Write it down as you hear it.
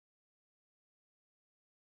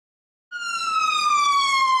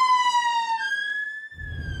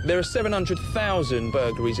There are 700,000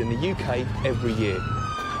 burglaries in the UK every year.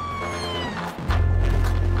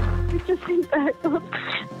 It's just been burgled.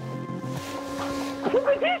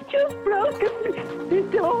 It's just broken the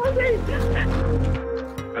door in.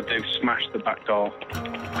 But they've smashed the back door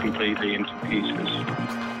completely into pieces.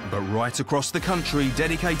 But right across the country,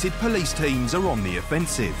 dedicated police teams are on the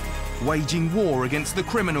offensive, waging war against the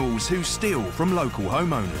criminals who steal from local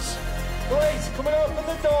homeowners. Please, come and open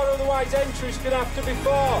the door, otherwise entry's going to have to be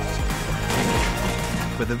forced.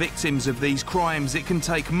 For the victims of these crimes, it can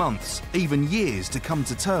take months, even years, to come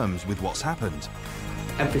to terms with what's happened.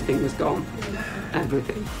 Everything was gone.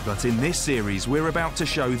 Everything. But in this series, we're about to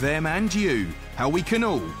show them and you how we can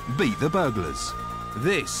all beat the burglars.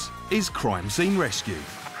 This is Crime Scene Rescue.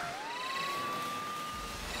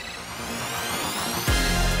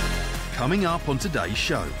 Coming up on today's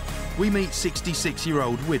show, we meet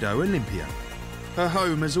 66-year-old widow Olympia. Her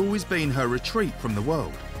home has always been her retreat from the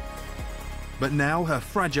world. But now her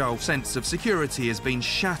fragile sense of security has been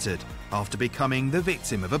shattered after becoming the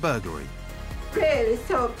victim of a burglary. Really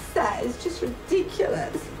so upset, it's just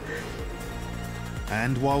ridiculous.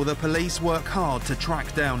 And while the police work hard to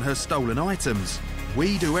track down her stolen items,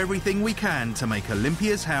 we do everything we can to make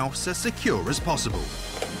Olympia's house as secure as possible.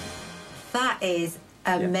 That is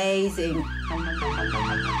amazing.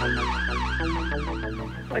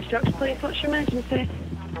 What's your emergency?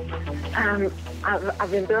 I've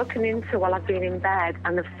been broken into while I've been in bed,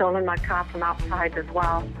 and they've stolen my car from outside as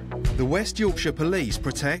well. The West Yorkshire Police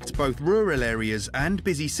protect both rural areas and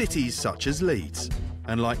busy cities such as Leeds.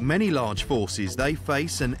 And like many large forces, they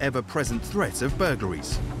face an ever-present threat of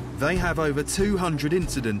burglaries. They have over 200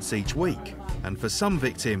 incidents each week, and for some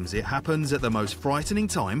victims it happens at the most frightening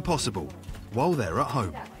time possible, while they're at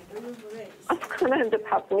home. I'm going to end up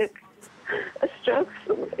having a stroke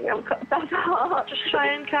or something. I've got a bad heart. Just try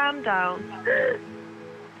and calm down.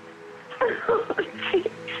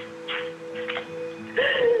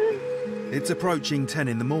 It's approaching 10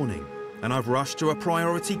 in the morning, and I've rushed to a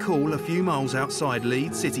priority call a few miles outside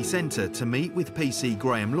Leeds city centre to meet with PC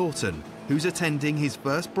Graham Lawton, who's attending his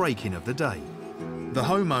first break-in of the day. The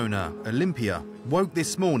homeowner, Olympia, woke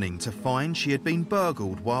this morning to find she had been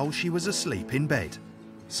burgled while she was asleep in bed.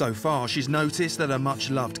 So far, she's noticed that a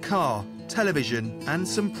much-loved car, television and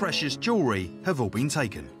some precious jewellery have all been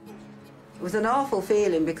taken. It was an awful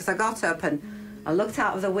feeling because I got up and I looked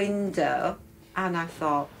out of the window and I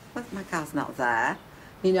thought, well, my car's not there.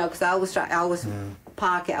 You know, because I always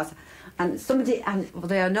park it outside. And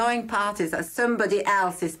the annoying part is that somebody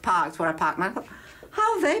else is parked where I park mine. I thought,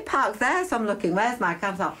 how have they parked there? So I'm looking, where's my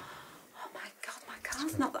car? I thought, oh my God, my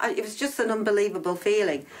car's not there. It was just an unbelievable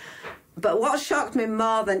feeling. But what shocked me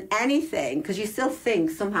more than anything, because you still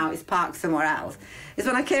think somehow it's parked somewhere else, is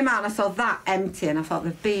when I came out and I saw that empty and I thought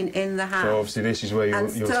they've been in the house. So obviously this is where your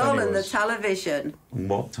stolen the television. And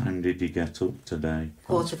what time did you get up today?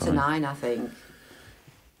 8:45, I think.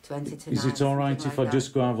 20 to 9. Is it all right if I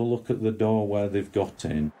just go have a look at the door where they've got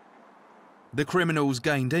in? The criminals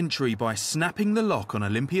gained entry by snapping the lock on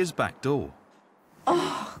Olympia's back door.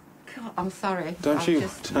 Oh, God, I'm sorry. Don't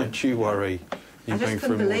you worry. I just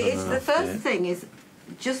couldn't believe it. The first thing is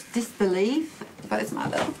just disbelief. But it's my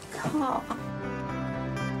little car.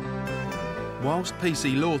 Whilst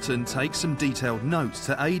PC Lawton takes some detailed notes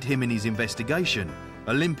to aid him in his investigation,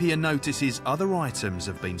 Olympia notices other items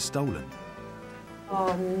have been stolen.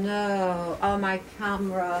 Oh no, oh my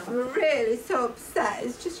camera. I'm really so upset,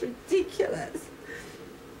 it's just ridiculous.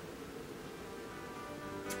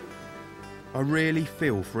 I really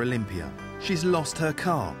feel for Olympia. She's lost her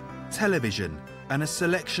car, television and a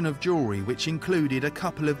selection of jewellery which included a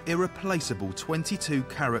couple of irreplaceable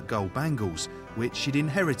 22-carat gold bangles which she'd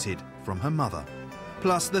inherited from her mother.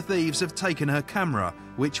 Plus the thieves have taken her camera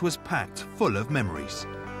which was packed full of memories.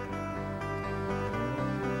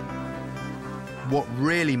 What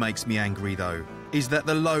really makes me angry, though, is that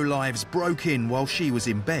the lowlives broke in while she was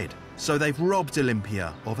in bed, so they've robbed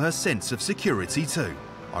Olympia of her sense of security too.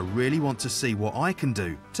 I really want to see what I can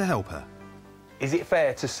do to help her. Is it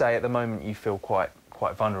fair to say at the moment you feel quite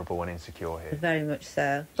vulnerable and insecure here? Very much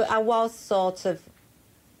so. But I was sort of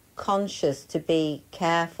conscious to be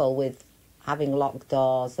careful with having locked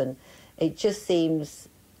doors, and it just seems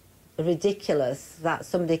ridiculous that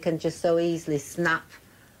somebody can just so easily snap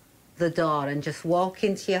the door and just walk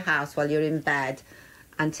into your house while you're in bed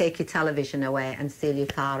and take your television away and steal your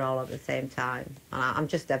car all at the same time. And I'm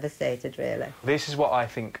just devastated, really. This is what I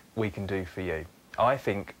think we can do for you. I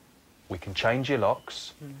think we can change your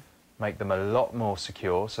locks, make them a lot more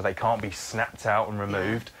secure so they can't be snapped out and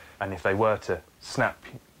removed. And if they were to snap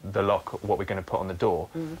the lock, what we're going to put on the door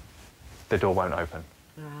won't open.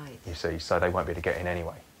 Right. You see, so they won't be able to get in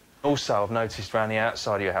anyway. Also, I've noticed around the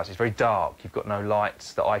outside of your house, it's very dark. You've got no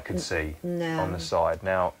lights that I could see on the side.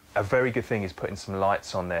 Now, a very good thing is putting some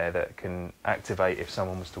lights on there that can activate if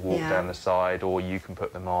someone was to walk down the side, or you can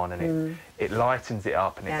put them on, and it lightens it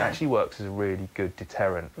up, and it actually works as a really good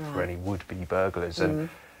deterrent for any would-be burglars. And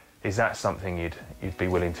is that something you'd be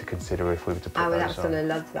willing to consider if we were to put those on? I would absolutely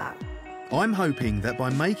love that. I'm hoping that by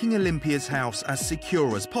making Olympia's house as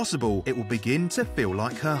secure as possible, it will begin to feel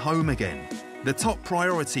like her home again. The top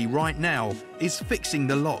priority right now is fixing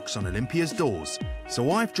the locks on Olympia's doors,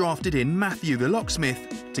 so I've drafted in Matthew the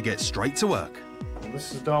locksmith to get straight to work.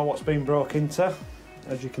 This is the door what's been broke into.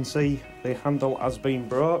 As you can see, the handle has been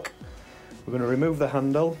broke. We're going to remove the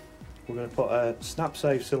handle. We're going to put a snap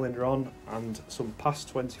safe cylinder on and some past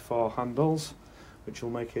 24 handles, which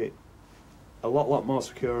will make it a lot more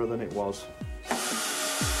secure than it was.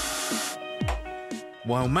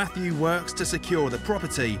 While Matthew works to secure the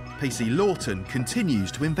property, PC Lawton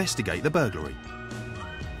continues to investigate the burglary.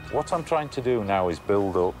 What I'm trying to do now is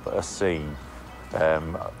build up a scene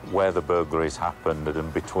where the burglaries happened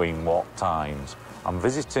and between what times. I'm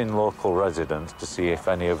visiting local residents to see if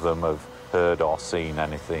any of them have heard or seen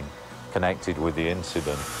anything connected with the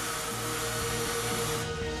incident.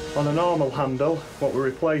 On a normal handle, what we're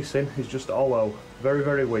replacing is just hollow,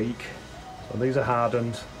 very weak. So these are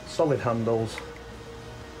hardened, solid handles,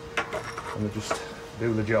 and they just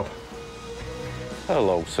do the job.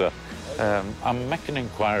 Hello, sir. I'm making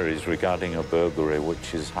inquiries regarding a burglary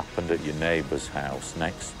which has happened at your neighbour's house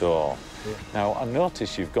next door. Now, I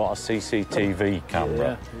notice you've got a CCTV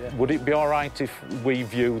camera. Would it be all right if we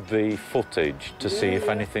viewed the footage to see if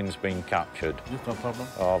anything's been captured? No problem.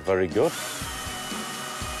 Oh, very good.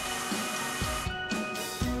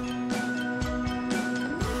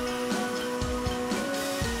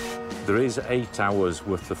 There is 8 hours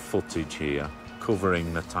worth of footage here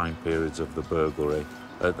covering the time periods of the burglary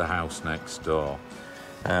at the house next door.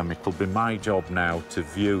 It'll be my job now to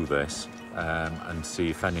view this and see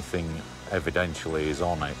if anything evidentially is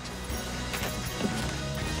on it.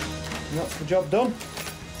 And that's the job done.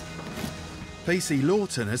 PC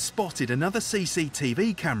Lawton has spotted another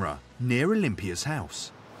CCTV camera near Olympia's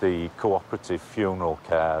house. The cooperative funeral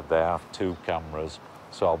care, they have 2 cameras,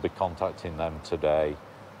 so I'll be contacting them today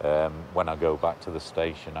when I go back to the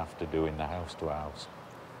station after doing the house-to-house.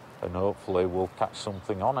 And hopefully we'll catch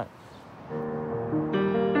something on it.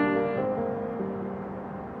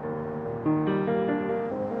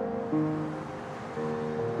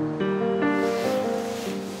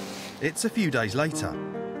 It's a few days later,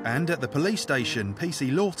 and at the police station,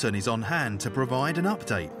 PC Lawton is on hand to provide an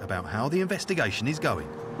update about how the investigation is going.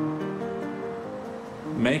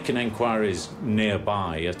 Making enquiries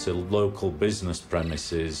nearby at a local business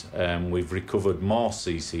premises, we've recovered more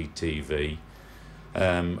CCTV,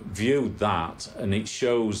 viewed that, and it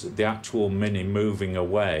shows the actual Mini moving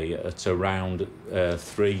away at around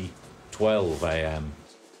 3:12 a.m.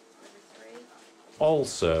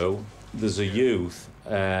 Also, there's a youth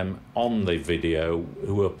on the video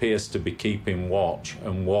who appears to be keeping watch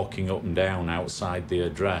and walking up and down outside the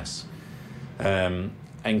address.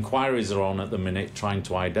 Enquiries are on at the minute trying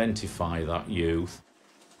to identify that youth.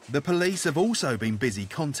 The police have also been busy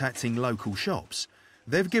contacting local shops.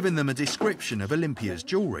 They've given them a description of Olympia's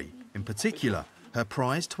jewellery, in particular her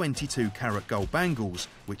prized 22-carat gold bangles,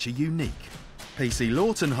 which are unique. PC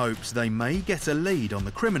Lawton hopes they may get a lead on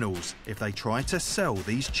the criminals if they try to sell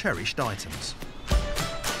these cherished items.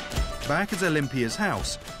 Back at Olympia's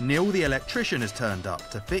house, Neil the electrician has turned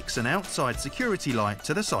up to fix an outside security light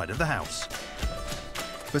to the side of the house.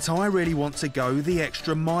 But I really want to go the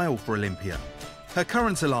extra mile for Olympia. Her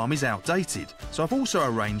current alarm is outdated, so I've also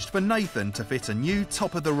arranged for Nathan to fit a new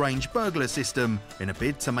top-of-the-range burglar system in a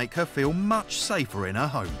bid to make her feel much safer in her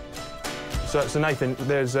home. So Nathan,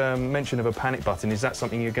 there's mention of a panic button. Is that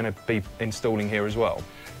something you're going to be installing here as well?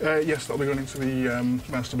 Yes, that'll be going into the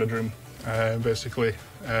master bedroom. Basically,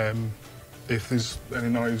 if there's any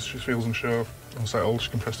noise she feels unsure, unsettled, she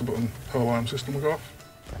can press the button, her alarm system will go off.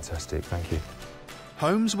 Fantastic, thank you.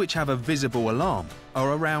 Homes which have a visible alarm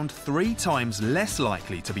are around 3 times less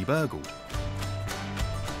likely to be burgled.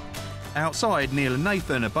 Outside, Neil and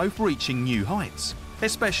Nathan are both reaching new heights,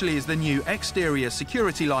 especially as the new exterior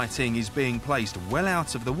security lighting is being placed well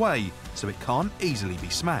out of the way so it can't easily be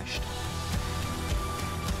smashed.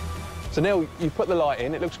 So Neil, you put the light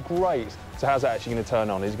in, it looks great. So how's that actually going to turn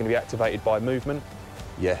on? Is it going to be activated by movement?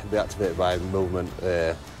 Yeah, it'll be activated by movement,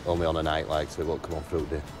 only on a night light, so it won't come on through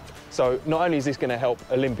the day. So not only is this going to help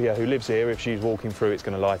Olympia, who lives here, if she's walking through, it's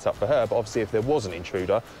going to light up for her, but obviously if there was an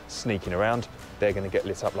intruder sneaking around, they're going to get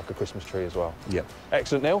lit up like a Christmas tree as well. Yep.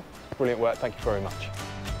 Excellent, Neil. Brilliant work. Thank you very much.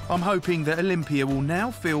 I'm hoping that Olympia will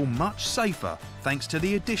now feel much safer thanks to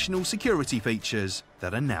the additional security features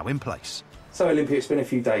that are now in place. So Olympia, it's been a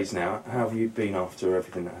few days now. How have you been after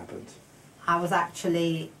everything that happened? I was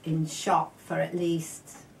actually in shock for at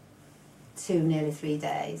least 2, nearly 3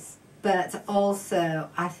 days. But also,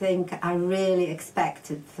 I think I really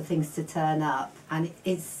expected for things to turn up, and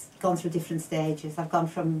it's gone through different stages. I've gone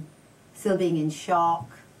from still being in shock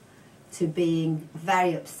to being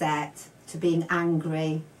very upset to being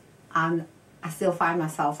angry, and I still find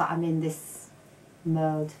myself that I'm in this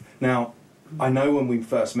mode. Now, I know when we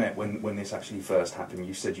first met, when this actually first happened,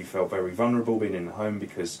 you said you felt very vulnerable being in the home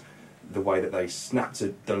because the way that they snapped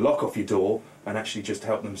the lock off your door and actually just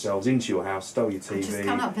helped themselves into your house, stole your TV. I just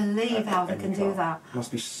cannot believe how they can do that. It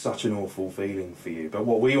must be such an awful feeling for you. But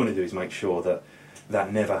what we want to do is make sure that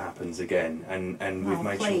that never happens again, and we've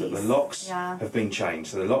made sure that the locks have been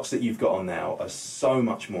changed. So the locks that you've got on now are so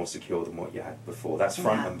much more secure than what you had before. That's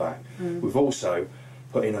front and back. We've also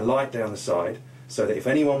put in a light down the side so that if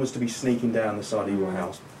anyone was to be sneaking down the side of your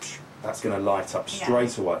house, that's going to light up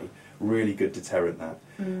straight away. Really good deterrent, that.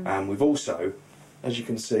 And we've also, as you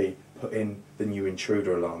can see, put in the new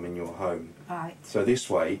intruder alarm in your home. Right. So this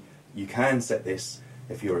way you can set this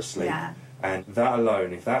if you're asleep, and that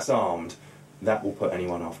alone, if that's armed, that will put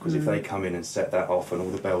anyone off, because if they come in and set that off and all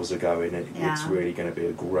the bells are going, it's really going to be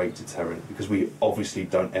a great deterrent, because we obviously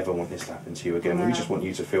don't ever want this to happen to you again. We just want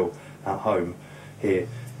you to feel at home here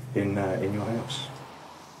in your house.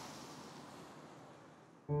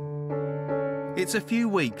 It's a few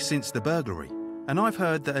weeks since the burglary, and I've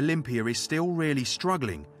heard that Olympia is still really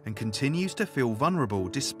struggling and continues to feel vulnerable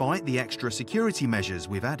despite the extra security measures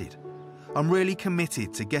we've added. I'm really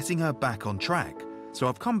committed to getting her back on track, so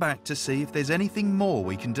I've come back to see if there's anything more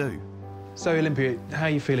we can do. So Olympia, how are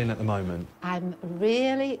you feeling at the moment? I'm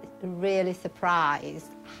really, really surprised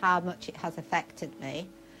how much it has affected me.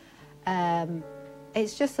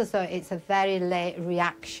 It's just as though it's a very late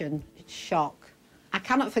reaction shock. I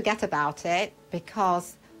cannot forget about it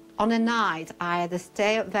because on a night I either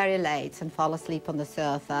stay up very late and fall asleep on the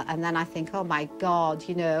sofa, and then I think, oh my God,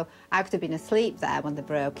 you know, I could have been asleep there when they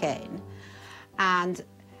broke in. And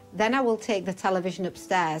then I will take the television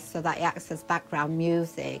upstairs so that it acts as background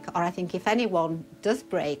music. Or I think if anyone does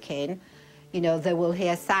break in, you know, they will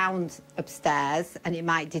hear sound upstairs and it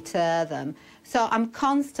might deter them. So I'm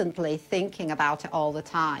constantly thinking about it all the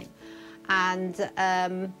time. And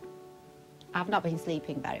I've not been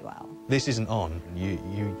sleeping very well. This isn't on.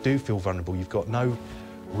 You do feel vulnerable. You've got no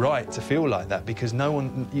right to feel like that, because no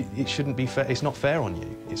one, it shouldn't be fair. It's not fair on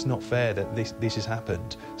you. It's not fair that this has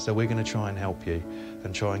happened. So we're going to try and help you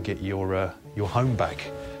and try and get your home back,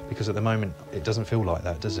 because at the moment it doesn't feel like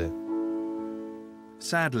that, does it?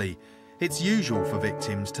 Sadly, it's usual for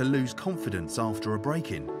victims to lose confidence after a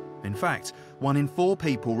break-in. In fact, 1 in 4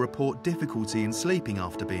 people report difficulty in sleeping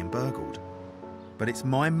after being burgled. But it's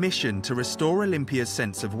my mission to restore Olympia's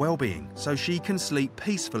sense of well-being so she can sleep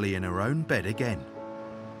peacefully in her own bed again.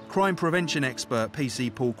 Crime prevention expert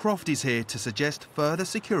PC Paul Croft is here to suggest further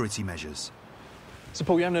security measures. So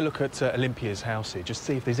Paul, you're having a look at Olympia's house here, just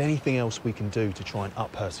see if there's anything else we can do to try and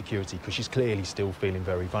up her security, because she's clearly still feeling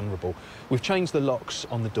very vulnerable. We've changed the locks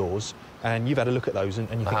on the doors, and you've had a look at those, and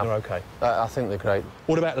you think they're OK? I think they're great.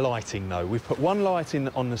 What about lighting, though? We've put one light in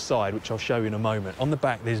on the side, which I'll show you in a moment. On the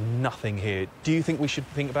back, there's nothing here. Do you think we should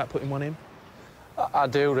think about putting one in? I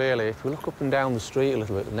do, really. If we look up and down the street a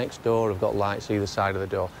little bit, the next door have got lights either side of the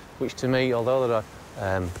door, which to me, although there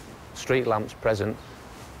are street lamps present,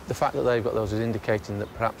 the fact that they've got those is indicating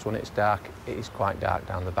that perhaps when it's dark, it is quite dark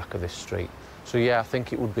down the back of this street. So yeah, I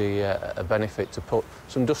think it would be a benefit to put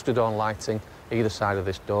some dusted-on lighting either side of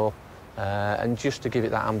this door, and just to give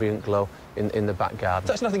it that ambient glow in the back garden.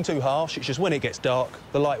 That's nothing too harsh. It's just when it gets dark,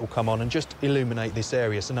 the light will come on and just illuminate this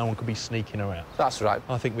area so no one could be sneaking around. That's right.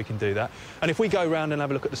 I think we can do that. And if we go round and have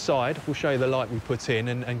a look at the side, we'll show you the light we put in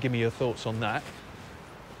and give me your thoughts on that.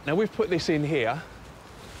 Now, we've put this in here.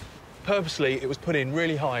 Purposely, it was put in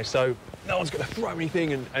really high, so no one's going to throw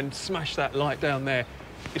anything and smash that light down there.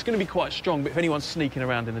 It's going to be quite strong, but if anyone's sneaking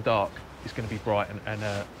around in the dark, it's going to be bright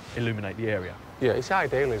and illuminate the area. Yeah, it's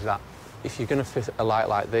ideal, is that. If you're going to fit a light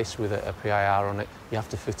like this with a PIR on it, you have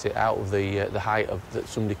to fit it out of the height that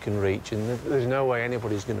somebody can reach, and there's no way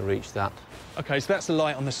anybody's going to reach that. OK, so that's the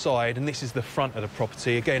light on the side, and this is the front of the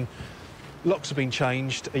property. Again, locks have been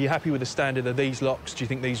changed. Are you happy with the standard of these locks? Do you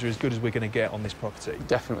think these are as good as we're going to get on this property?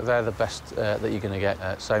 Definitely, they're the best that you're going to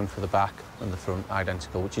get. Same for the back and the front,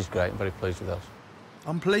 identical, which is great. I'm very pleased with those.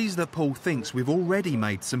 I'm pleased that Paul thinks we've already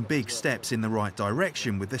made some big steps in the right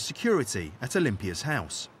direction with the security at Olympia's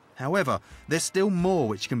house. However, there's still more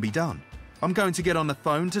which can be done. I'm going to get on the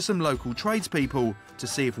phone to some local tradespeople to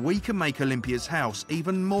see if we can make Olympia's house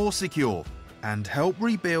even more secure and help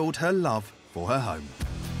rebuild her love for her home.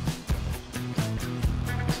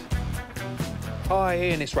 Hi,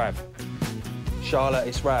 Ian, it's Rav. Charlotte,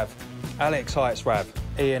 it's Rav. Alex, hi, it's Rav.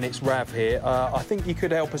 Ian, it's Rav here. I think you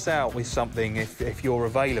could help us out with something if you're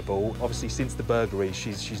available. Obviously, since the burglary,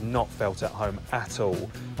 she's not felt at home at all.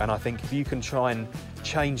 And I think if you can try and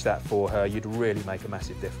change that for her, you'd really make a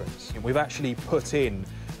massive difference. We've actually put in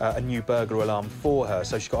a new burglar alarm for her,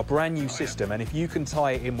 so she's got a brand new system, and if you can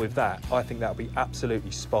tie it in with that, I think that'll be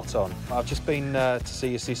absolutely spot on. I've just been to see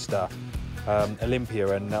your sister,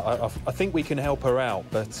 Olympia, and I think we can help her out,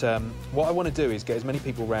 but what I want to do is get as many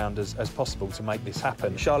people round as possible to make this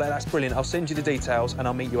happen. Charlotte, that's brilliant. I'll send you the details and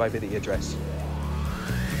I'll meet you over at the address.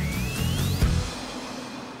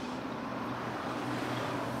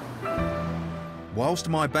 Whilst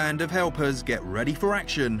my band of helpers get ready for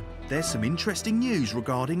action, there's some interesting news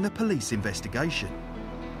regarding the police investigation.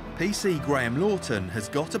 PC Graham Lawton has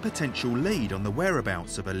got a potential lead on the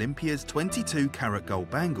whereabouts of Olympia's 22-carat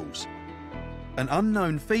gold bangles. An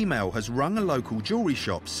unknown female has rung a local jewellery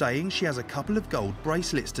shop saying she has a couple of gold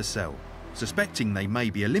bracelets to sell. Suspecting they may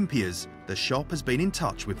be Olympia's, the shop has been in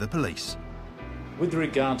touch with the police. With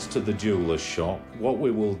regards to the jeweller's shop, what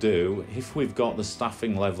we will do, if we've got the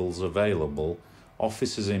staffing levels available,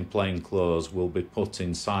 officers in plain clothes will be put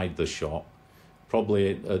inside the shop,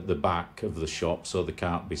 probably at the back of the shop so they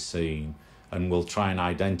can't be seen, and we'll try and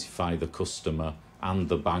identify the customer and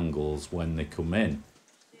the bangles when they come in.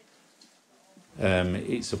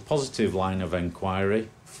 It's a positive line of enquiry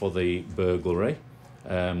for the burglary.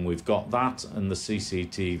 We've got that and the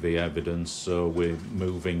CCTV evidence, so we're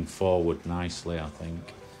moving forward nicely, I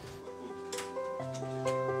think.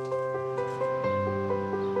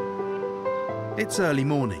 It's early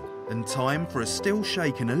morning and time for a still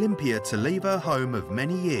shaken Olympia to leave her home of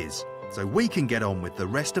many years so we can get on with the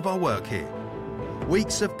rest of our work here.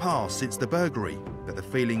 Weeks have passed since the burglary, but the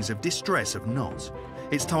feelings of distress have not.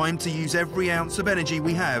 It's time to use every ounce of energy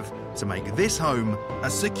we have to make this home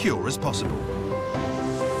as secure as possible.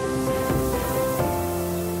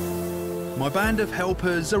 My band of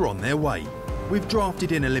helpers are on their way. We've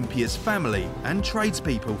drafted in Olympia's family and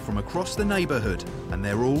tradespeople from across the neighbourhood, and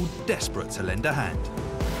they're all desperate to lend a hand.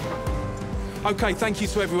 OK, thank you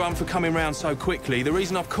to everyone for coming round so quickly. The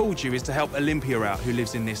reason I've called you is to help Olympia out, who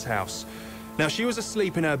lives in this house. Now, she was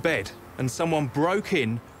asleep in her bed, and someone broke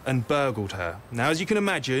in and burgled her. Now, as you can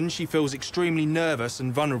imagine, she feels extremely nervous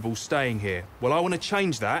and vulnerable staying here. Well, I want to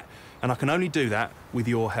change that, and I can only do that with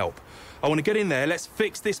your help. I want to get in there, let's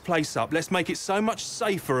fix this place up, let's make it so much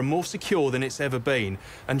safer and more secure than it's ever been.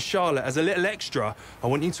 And Charlotte, as a little extra, I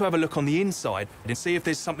want you to have a look on the inside and see if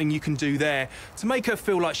there's something you can do there to make her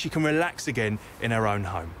feel like she can relax again in her own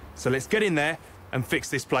home. So let's get in there and fix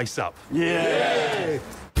this place up. Yeah!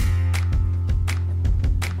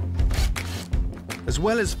 As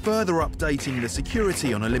well as further updating the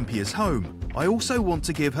security on Olympia's home, I also want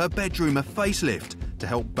to give her bedroom a facelift to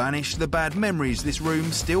help banish the bad memories this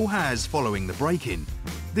room still has following the break-in.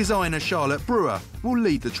 Designer Charlotte Brewer will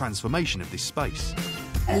lead the transformation of this space.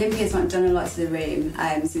 Olympia's not done a lot to the room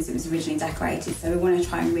since it was originally decorated, so we want to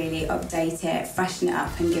try and really update it, freshen it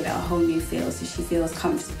up and give it a whole new feel so she feels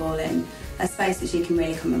comfortable in a space that she can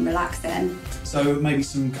really come and relax in. So maybe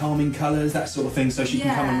some calming colours, that sort of thing, so she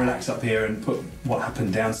can come and relax up here and put what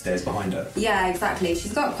happened downstairs behind her. Yeah, exactly.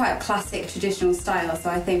 She's got quite a classic traditional style, so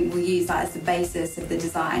I think we'll use that as the basis of the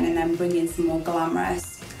design and then bring in some more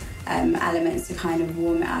glamorous elements to kind of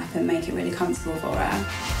warm it up and make it really comfortable for her.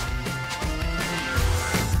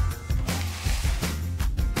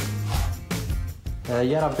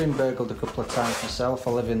 Yeah, I've been burgled a couple of times myself.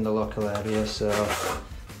 I live in the local area, so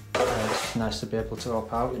it's nice to be able to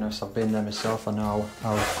help out. You know, so I've been there myself. I know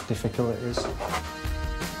how difficult it is.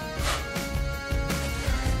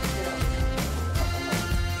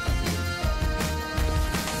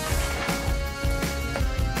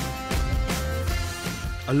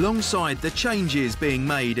 Alongside the changes being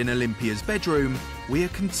made in Olympia's bedroom, we are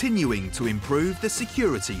continuing to improve the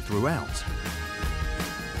security throughout.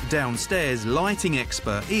 Downstairs, lighting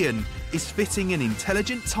expert Ian is fitting an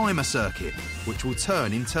intelligent timer circuit which will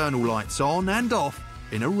turn internal lights on and off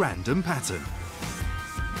in a random pattern.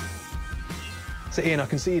 So Ian, I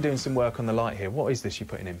can see you doing some work on the light here. What is this you're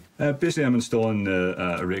putting in? Basically, I'm installing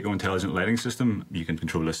a Rayco intelligent lighting system. You can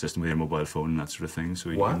control this system with your mobile phone and that sort of thing. So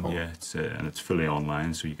you can, yeah, and it's fully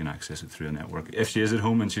online, so you can access it through a network. If she is at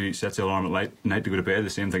home and she sets the alarm at night to go to bed, the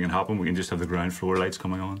same thing can happen. We can just have the ground floor lights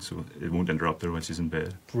coming on, so it won't interrupt her when she's in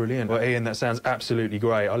bed. Brilliant. Well, Ian, that sounds absolutely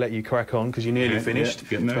great. I'll let you crack on because you're nearly finished,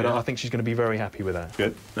 but I think she's going to be very happy with that.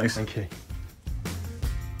 Good. Thanks. Thank you.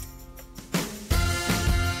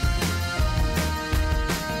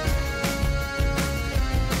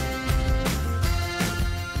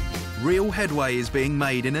 real headway is being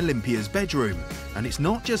made in Olympia's bedroom, and it's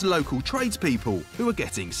not just local tradespeople who are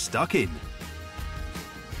getting stuck in.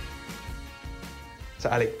 So,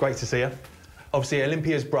 Alec, great to see you. Obviously,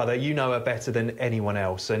 Olympia's brother, you know her better than anyone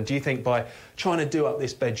else, and do you think by trying to do up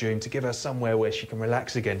this bedroom to give her somewhere where she can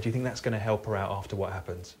relax again, do you think that's going to help her out after what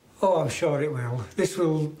happens? Oh, I'm sure it will. This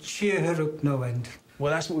will cheer her up no end.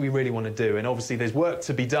 Well, that's what we really want to do, and obviously there's work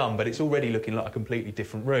to be done, but it's already looking like a completely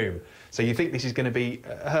different room. So you think this is going to be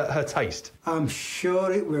her taste? I'm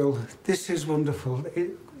sure it will. This is wonderful.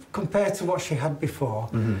 Compared to what she had before.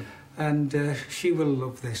 And she will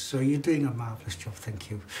love this, so you're doing a marvellous job, thank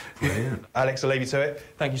you. Brilliant. Alex, I'll leave you to it.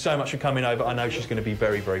 Thank you so much for coming over. I know she's going to be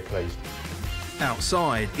very, very pleased.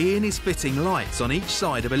 Outside, Ian is fitting lights on each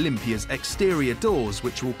side of Olympia's exterior doors,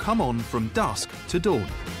 which will come on from dusk to dawn.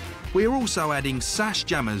 We're also adding sash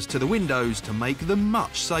jammers to the windows to make them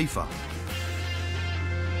much safer.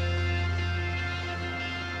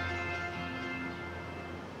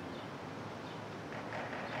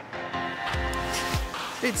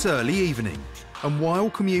 It's early evening, and while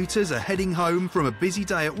commuters are heading home from a busy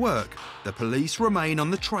day at work, the police remain on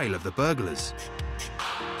the trail of the burglars.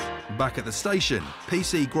 Back at the station,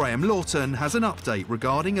 PC Graham Lawton has an update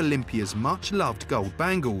regarding Olympia's much-loved gold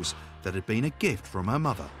bangles that had been a gift from her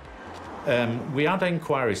mother. We had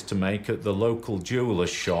enquiries to make at the local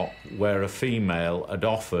jeweller's shop where a female had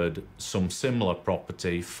offered some similar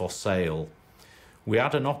property for sale. We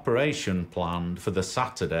had an operation planned for the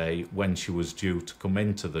Saturday when she was due to come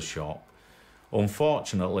into the shop.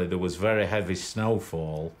 Unfortunately, there was very heavy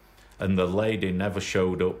snowfall and the lady never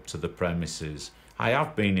showed up to the premises. I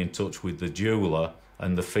have been in touch with the jeweller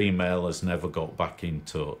and the female has never got back in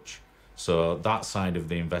touch. So that side of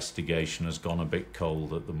the investigation has gone a bit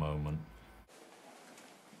cold at the moment.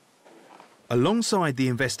 Alongside the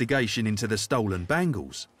investigation into the stolen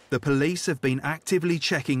bangles, the police have been actively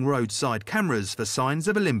checking roadside cameras for signs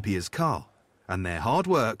of Olympia's car, and their hard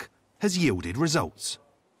work has yielded results.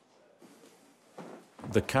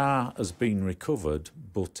 The car has been recovered,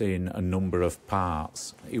 but in a number of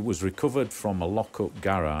parts. It was recovered from a lock-up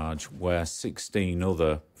garage where 16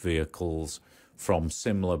 other vehicles from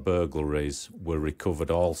similar burglaries were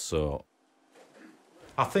recovered also.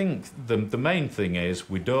 I think the main thing is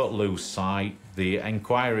we don't lose sight. The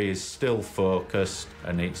inquiry is still focused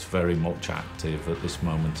and it's very much active at this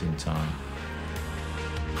moment in time.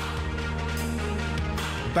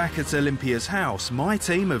 Back at Olympia's house, my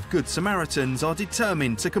team of Good Samaritans are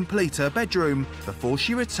determined to complete her bedroom before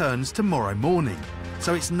she returns tomorrow morning.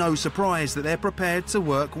 So it's no surprise that they're prepared to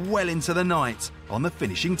work well into the night on the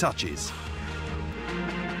finishing touches.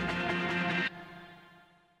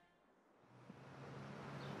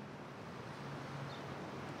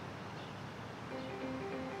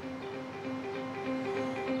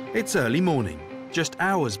 It's early morning, just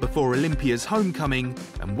hours before Olympia's homecoming,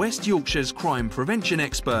 and West Yorkshire's crime prevention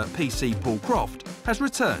expert PC Paul Croft has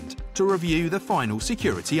returned to review the final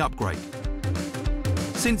security upgrade.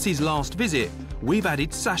 Since his last visit, we've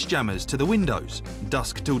added sash jammers to the windows,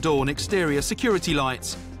 dusk till dawn exterior security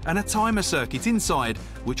lights, and a timer circuit inside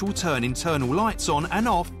which will turn internal lights on and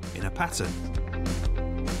off in a pattern.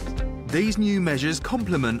 These new measures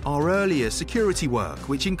complement our earlier security work,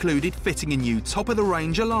 which included fitting a new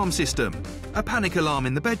top-of-the-range alarm system, a panic alarm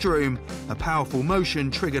in the bedroom, a powerful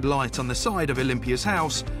motion-triggered light on the side of Olympia's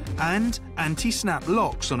house, and anti-snap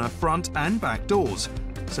locks on her front and back doors.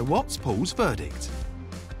 So what's Paul's verdict?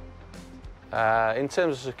 In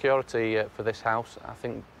terms of security for this house, I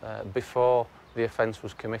think before the offence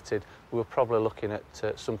was committed, we were probably looking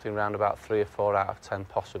at something around about 3 or 4 out of 10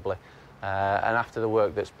 possibly. And after the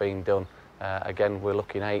work that's been done, again, we're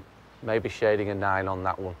looking 8, maybe shading a 9 on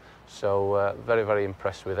that one. So very, very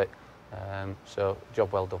impressed with it. So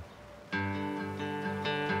job well done.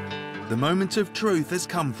 The moment of truth has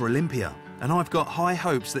come for Olympia, and I've got high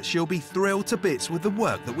hopes that she'll be thrilled to bits with the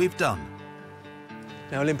work that we've done.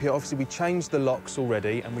 Now, Olympia, obviously we changed the locks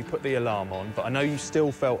already and we put the alarm on, but I know you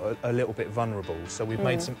still felt a little bit vulnerable, so we've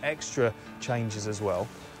made some extra changes as well.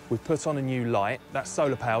 We've put on a new light, that's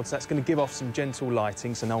solar powered, so that's going to give off some gentle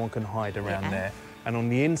lighting so no one can hide around there. And on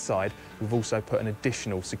the inside, we've also put an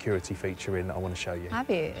additional security feature in that I want to show you. Have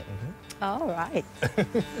you? All right.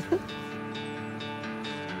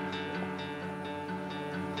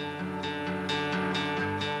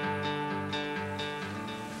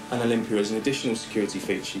 And Olympia, as an additional security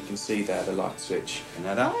feature, you can see there the light switch.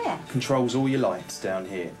 Now that controls all your lights down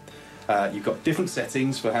here. You've got different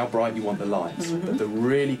settings for how bright you want the lights, but the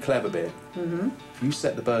really clever bit, if you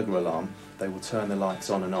set the burglar alarm, they will turn the lights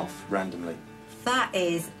on and off randomly. That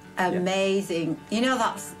is amazing. You know,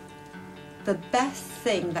 that's the best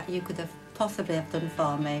thing that you could have possibly have done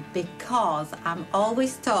for me, because I'm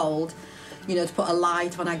always told, you know, to put a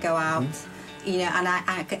light when I go out, you know, and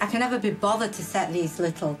I can never be bothered to set these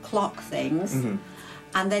little clock things,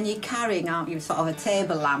 and then you're carrying out you sort of a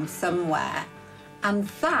table lamp somewhere, and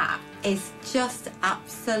that is just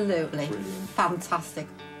absolutely fantastic.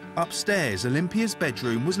 Upstairs, Olympia's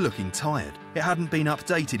bedroom was looking tired. It hadn't been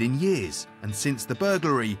updated in years, and since the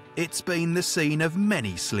burglary, it's been the scene of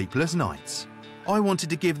many sleepless nights. I wanted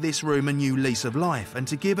to give this room a new lease of life and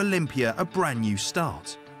to give Olympia a brand new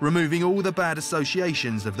start, removing all the bad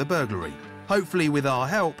associations of the burglary. Hopefully, with our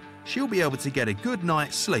help, she'll be able to get a good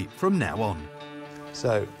night's sleep from now on.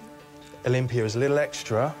 So, Olympia, as a little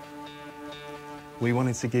extra, we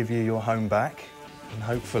wanted to give you your home back, and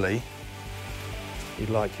hopefully you'd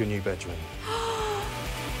like your new bedroom.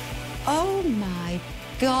 Oh my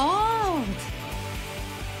God!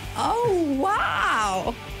 Oh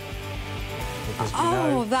wow!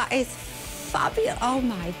 Oh, that is fabulous! Oh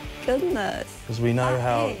my goodness! Because we know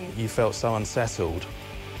how you felt so unsettled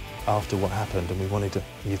after what happened, and we wanted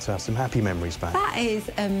you to have some happy memories back. That is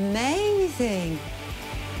amazing!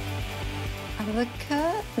 And the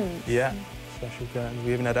curtains. Yeah, special curtains.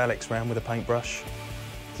 We even had Alex round with a paintbrush.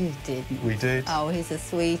 You didn't. We did. Oh, he's a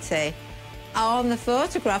sweetie. Oh, and the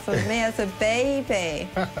photograph of me as a baby.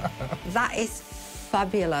 That is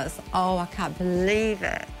fabulous. Oh, I can't believe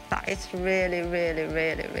it. That is really, really,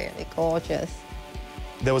 really, really gorgeous.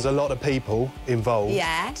 There was a lot of people involved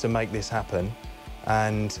Yeah. to make this happen,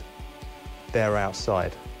 and they're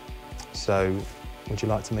outside. So, would you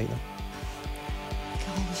like to meet them?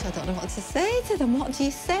 Gosh, I don't know what to say to them. What do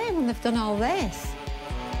you say when they've done all this?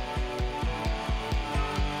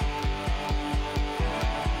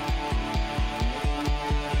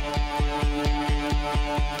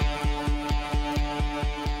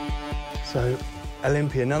 So,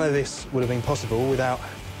 Olympia, none of this would have been possible without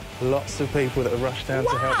lots of people that have rushed down to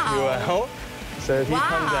help you out. So if you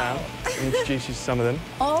come down, introduce you to some of them.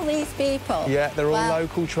 All these people? Yeah, they're all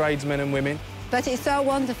local tradesmen and women. But it's so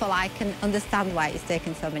wonderful. I can understand why it's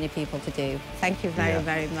taken so many people to do. Thank you very,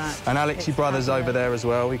 very much. And Alex, your brother's over there as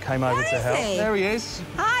well. He came over to help. he? There he is.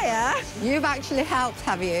 Hiya. You've actually helped,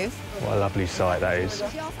 have you? What a lovely sight that is.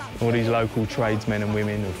 All these local tradesmen and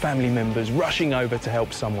women and family members rushing over to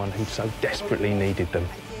help someone who so desperately needed them.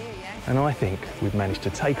 And I think we've managed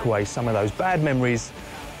to take away some of those bad memories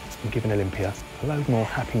and given Olympia a load more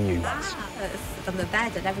happy new ones. And the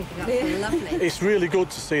bed and everything, that's lovely. It's really good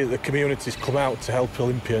to see that the community's come out to help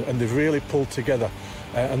Olympia, and they've really pulled together.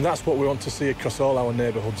 And that's what we want to see across all our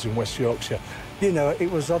neighbourhoods in West Yorkshire. You know, it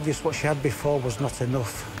was obvious what she had before was not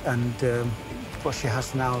enough, and what she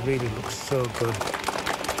has now really looks so good.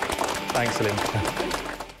 Thanks, Olympia.